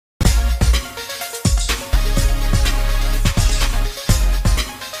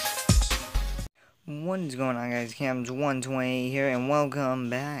What is going on, guys? Cams120 here, and welcome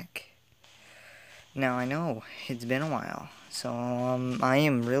back. Now, I know it's been a while, so I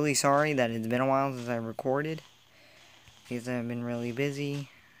am really sorry that it's been a while since I recorded, because I've been really busy.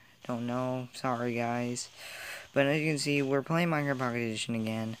 Don't know, sorry guys. But as you can see, we're playing Minecraft Pocket Edition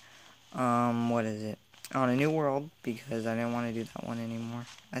again. What is it? On a new world, because I didn't want to do that one anymore.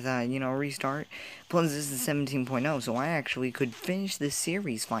 I thought, restart. Plus, this is 17.0, so I actually could finish this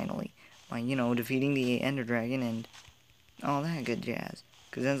series finally. By, defeating the Ender Dragon and all that good jazz.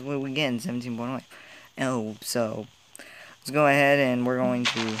 Because that's what we get in 17.0. Oh, so, let's go ahead and we're going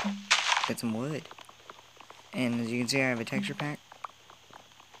to get some wood. And as you can see, I have a texture pack.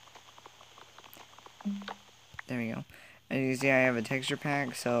 There we go. As you can see, I have a texture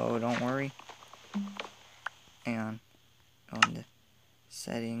pack, so don't worry. Hang on. Go into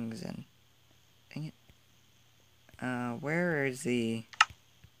settings and... Dang it. Where is the...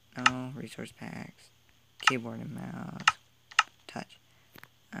 No, resource packs. Keyboard and mouse. Touch.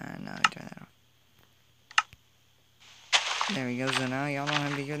 No, turn that off. There we go, so now y'all don't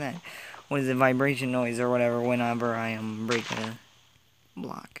have to hear that. What is it, vibration noise or whatever whenever I am breaking a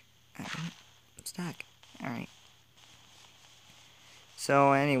block. I'm stuck. Alright.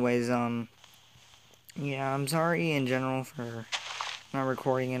 So anyways, yeah, I'm sorry in general for not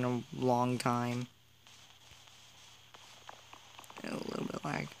recording in a long time. A little bit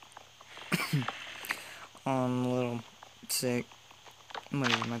lag. I'm a little sick. My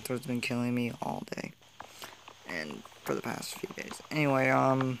throat's been killing me all day. And for the past few days. Anyway,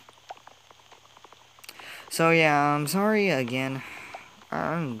 so yeah, I'm sorry again.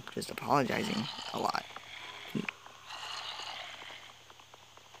 I'm just apologizing a lot.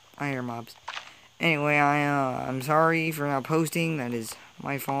 I hear mobs. Anyway, I'm sorry for not posting. That is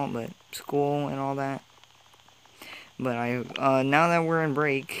my fault, but school and all that. But now that we're in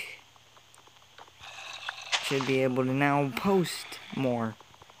break, should be able to now post more.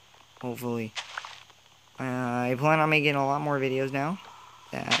 Hopefully. I plan on making a lot more videos now.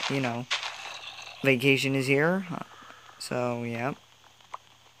 That, vacation is here. So, yeah.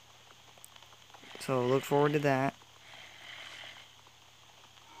 So, look forward to that.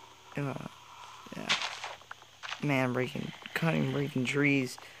 Yeah. Man, breaking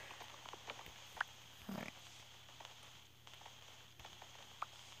trees. Alright.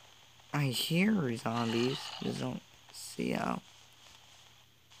 I hear zombies. Just don't see how.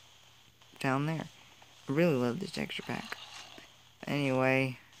 Down there. I really love this texture pack.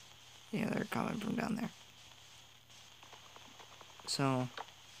 Anyway. Yeah, they're coming from down there. So,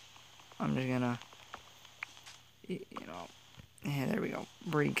 I'm just gonna, yeah, there we go.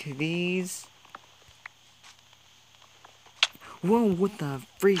 Break these. Whoa, what the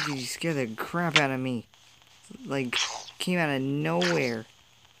freak did you scare the crap out of me? Like, came out of nowhere.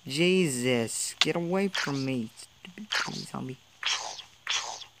 Jesus, get away from me, stupid zombie.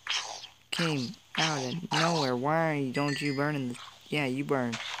 Came out of nowhere. Why don't you burn in the... Yeah, you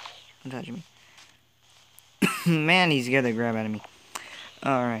burn. Don't touch me. Man, he scared the crap out of me.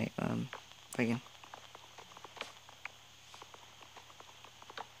 Alright, if I can...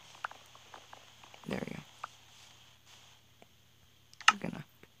 There we go. I'm gonna...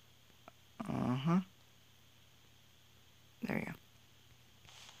 There we go.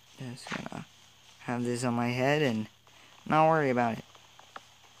 Just gonna have this on my head and not worry about it.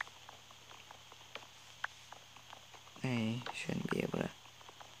 They shouldn't be able to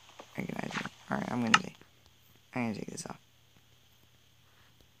recognize me. Alright, I'm gonna take this off.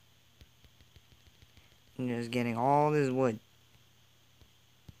 I'm just getting all this wood.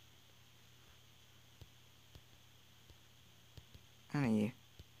 None of you.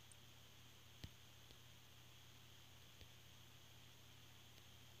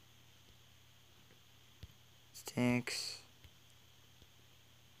 Sticks.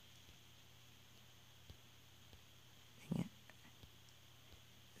 Dang it.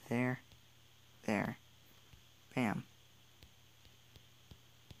 There. There. Bam.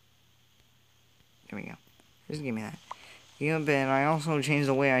 There we go. Just give me that. Yeah, but I also changed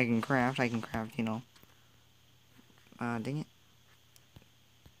the way I can craft. I can craft, dang it.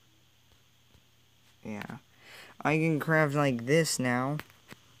 Yeah. I can craft like this now.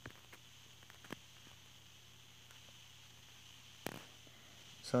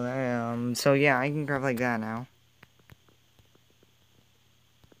 So that, so yeah, I can craft like that now.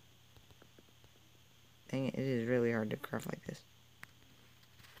 Dang it, it is really hard to craft like this.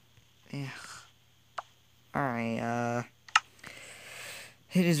 Yeah. Alright,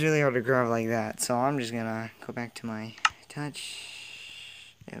 it is really hard to craft like that, so I'm just gonna go back to my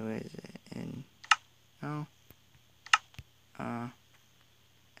touch. It was in,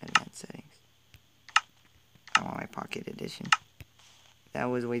 advanced settings. addition. That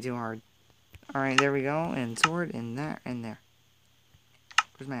was way too hard. Alright, there we go. And sword, and that, and there.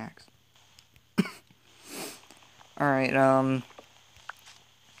 Where's my axe? Alright,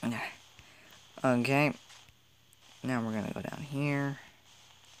 okay. Now we're gonna go down here.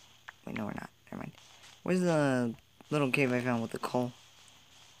 Wait, no, we're not. Never mind. Where's the little cave I found with the coal?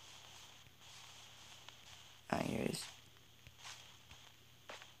 Ah, here it is.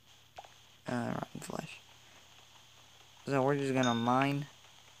 Rotten flesh. So we're just gonna mine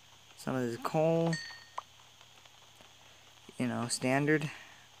some of this coal. You know, standard.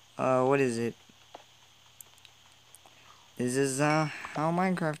 What is it? This is, how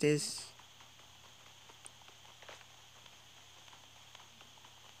Minecraft is.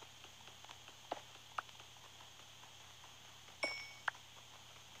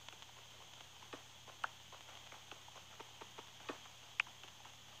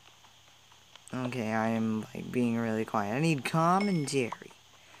 Okay, I am, like, being really quiet. I need commentary.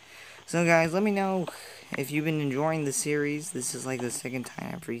 So, guys, let me know if you've been enjoying the series. This is, like, the second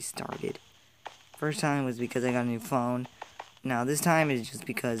time I've restarted. First time was because I got a new phone. Now, this time is just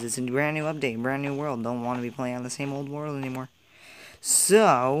because it's a brand new update, brand new world. Don't want to be playing on the same old world anymore.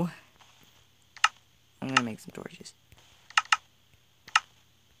 So, I'm going to make some torches.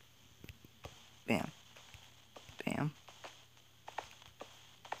 Bam. Bam.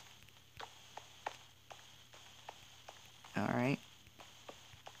 Alright.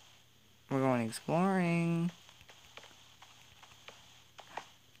 We're going exploring.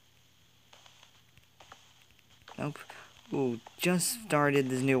 Nope. Ooh, just started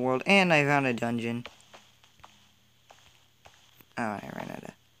this new world, and I found a dungeon. Oh, I ran out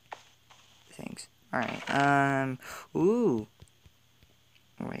of things. Alright, ooh.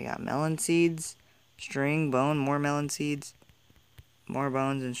 We got melon seeds, string, bone, more melon seeds, more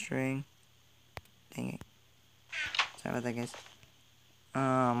bones and string. Dang it. Sorry about that, guys.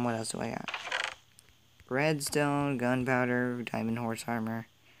 What else do I got? Redstone, gunpowder, diamond horse armor.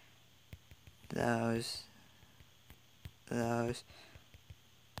 Those.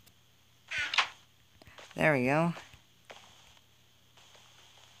 There we go.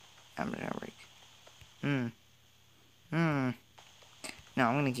 I'm gonna break. No,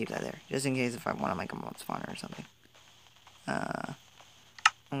 I'm gonna keep that there, just in case if I want to make a mob spawner or something. I'm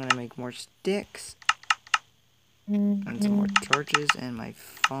gonna make more sticks. And some more torches, and my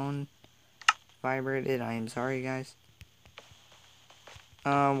phone vibrated. I am sorry, guys.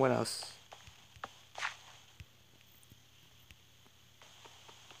 What else?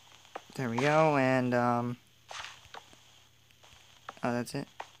 There we go, and, oh, that's it?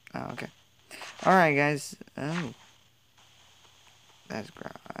 Oh, okay. Alright, guys. Oh. That's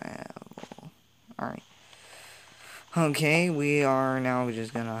gravel. Alright. Okay, we are now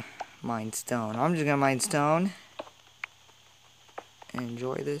just gonna mine stone. I'm just gonna mine stone. And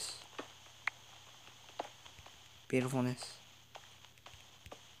enjoy this beautifulness.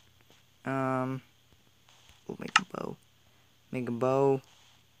 We'll make a bow. Make a bow.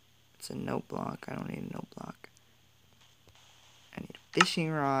 It's a note block. I don't need a note block. I need a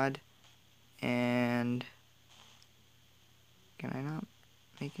fishing rod. And can I not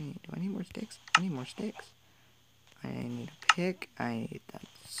make any? Do I need more sticks? I need more sticks. I need a pick. I need that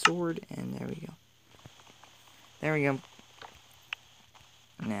sword. And there we go. There we go.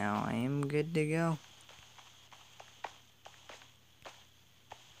 Now I am good to go.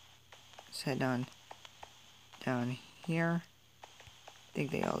 Let's head down here. I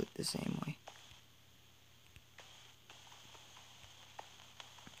think they all look the same way.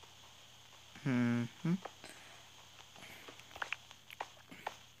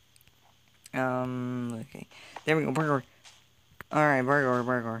 Okay. There we go, burger. Alright,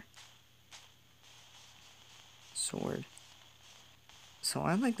 burger. Sword. So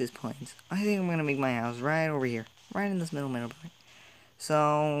I like this plains. I think I'm gonna make my house right over here. Right in this middle point.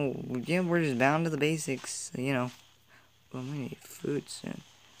 So, yeah, we're just bound to the basics, you know. Well, we need food soon.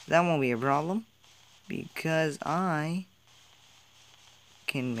 That won't be a problem, because I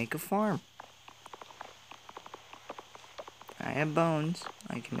can make a farm. I have bones.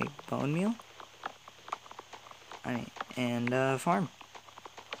 I can make bone meal. And farm.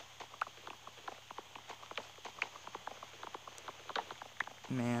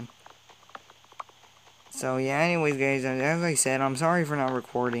 Man. So yeah, anyways, guys, as I said, I'm sorry for not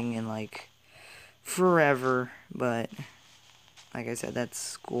recording in, like, forever, but like I said, that's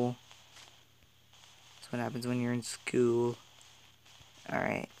school. That's what happens when you're in school.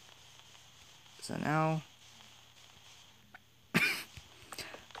 Alright. So now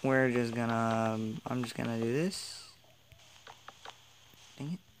we're just gonna, I'm just gonna do this.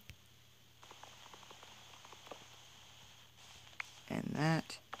 Dang it.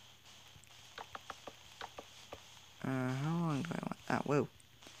 that. How long do I want? Ah, whoa.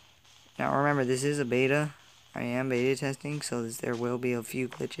 Now remember, this is a beta. I am beta testing, so there will be a few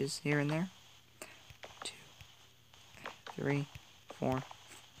glitches here and there. 2, 3, 4.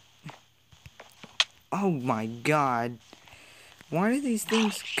 Oh my god. Why do these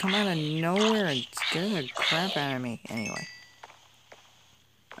things come out of nowhere and scare the crap out of me? Anyway.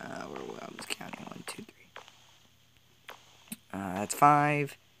 I'm just counting. 1, 2, 3. That's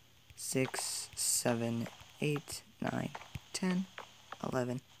 5, 6, 7, 8, 9, 10,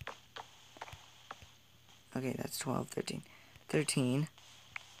 11. Okay, that's 12, 13. 13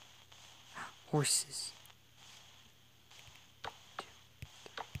 horses. 2, 3,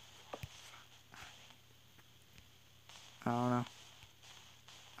 4, 5. I don't know.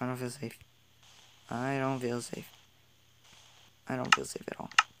 I don't feel safe. I don't feel safe. I don't feel safe at all.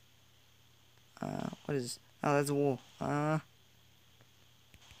 What is... Oh, that's a wool.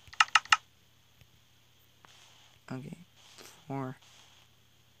 Okay. 4,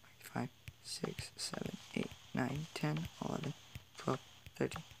 5, 6, 7, 8, 9, 10, 11, 12,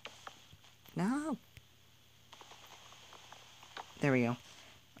 13. No! There we go.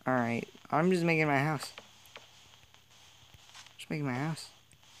 Alright. I'm just making my house. Just making my house.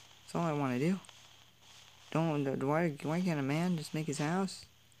 That's all I want to do. Why can't a man just make his house?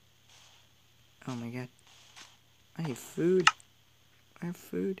 Oh my god. I need food. I have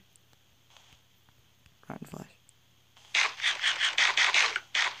food. Rotten flesh.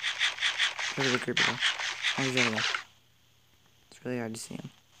 Where did the creeper go? Oh, he's over there. It's really hard to see him.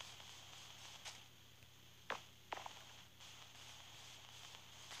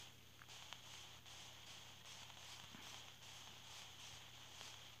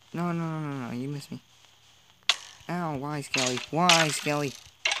 No, no, no, no, no. You missed me. Ow, why, Skelly? Why, Skelly?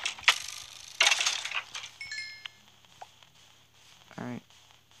 Alright.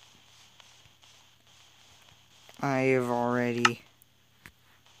 I have already...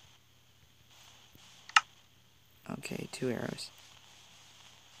 Okay, 2 arrows.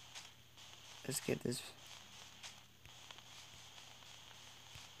 Let's get this...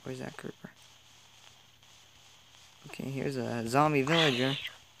 Where's that creeper? Okay, here's a zombie villager.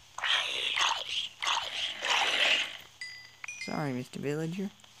 Sorry, Mr. Villager.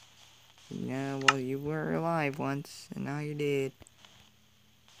 Yeah, well, you were alive once, and now you're dead.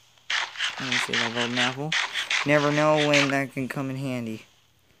 Let me see that golden apple. Never know when that can come in handy.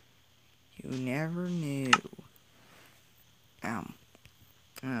 You never knew. Ow.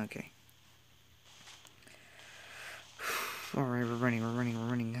 Okay. Alright, we're running.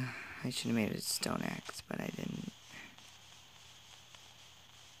 I should have made a stone axe, but I didn't.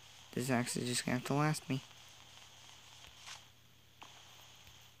 This axe is just gonna have to last me.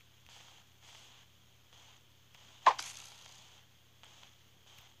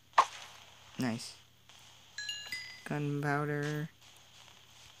 Nice. Gunpowder.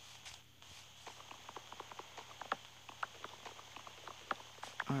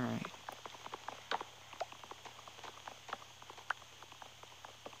 Alright.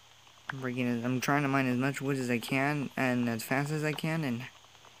 I'm trying to mine as much wood as I can and as fast as I can, and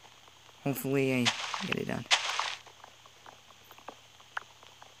hopefully I get it done.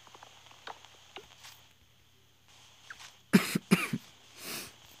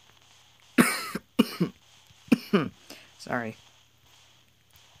 Sorry.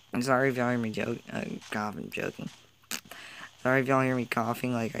 I'm sorry if y'all hear me coughing, joking. Sorry if y'all hear me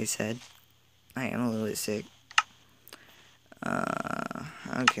coughing, like I said. I am a little bit sick.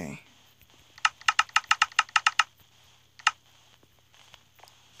 Okay.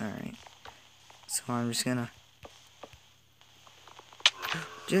 Alright. So I'm just gonna...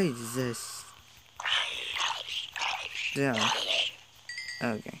 Jesus. Yeah.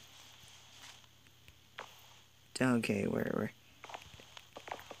 Okay. Okay, where?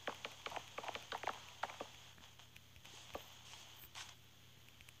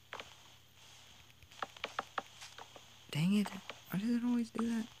 Dang it. Why does it always do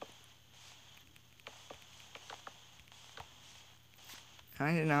that?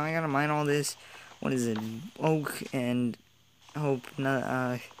 Now I gotta mine all this. What is it? Oak and hope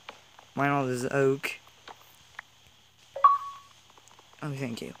mine all this oak. Oh,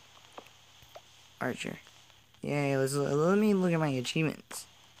 thank you. Archer. Yay, let me look at my achievements.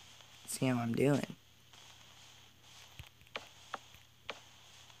 See how I'm doing.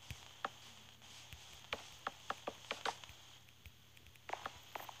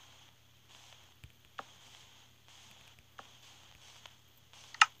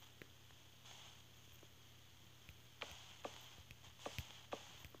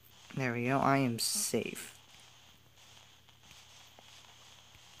 There we go. I am safe.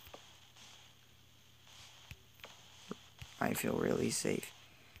 I feel really safe.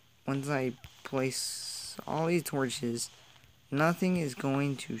 Once I place all these torches, nothing is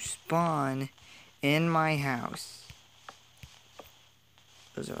going to spawn in my house.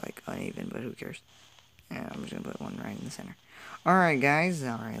 Those are like uneven, but who cares? And I'm just gonna put one right in the center. Alright, guys.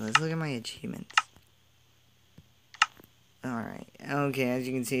 Alright, let's look at my achievements. Alright. Okay, as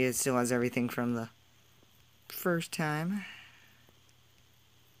you can see, it still has everything from the first time.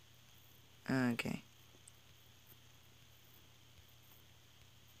 Okay.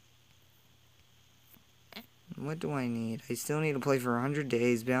 What do I need? I still need to play for 100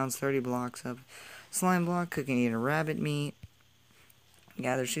 days, bounce 30 blocks up, slime block, cook and eat a rabbit meat,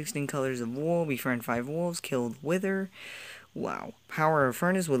 gather 16 colors of wool, befriend 5 wolves, kill wither, wow, power a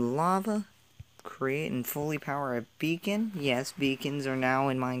furnace with lava, create and fully power a beacon. Yes, beacons are now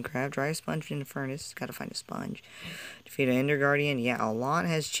in Minecraft. Dry a sponge in a furnace, gotta find a sponge. Defeat an Ender Guardian. Yeah, a lot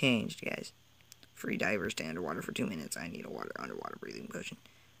has changed, guys. Free divers to underwater for 2 minutes. I need a underwater breathing potion.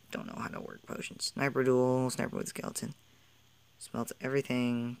 Don't know how to work potions. Sniper duel, sniper with skeleton. Smelts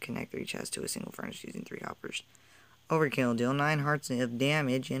everything. Connect 3 chests to a single furnace using 3 hoppers. Overkill, deal 9 hearts of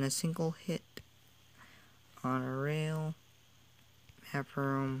damage in a single hit. On a rail. Map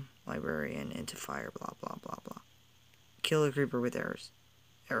room. Librarian into fire. Blah, blah, blah, blah. Kill a creeper with arrows.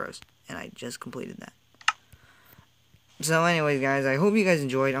 And I just completed that. So anyways, guys, I hope you guys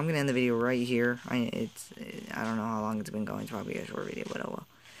enjoyed. I'm going to end the video right here. I don't know how long it's been going. It's probably a short video, but oh well.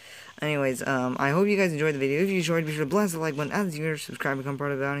 Anyways, I hope you guys enjoyed the video. If you enjoyed, be sure to blast the like button, add the viewer, subscribe, become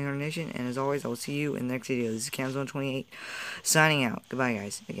part of the Bounty Hunter Nation. And as always, I will see you in the next video. This is Camzone28 signing out. Goodbye,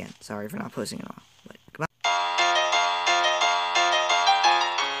 guys. Again, sorry for not posting at all.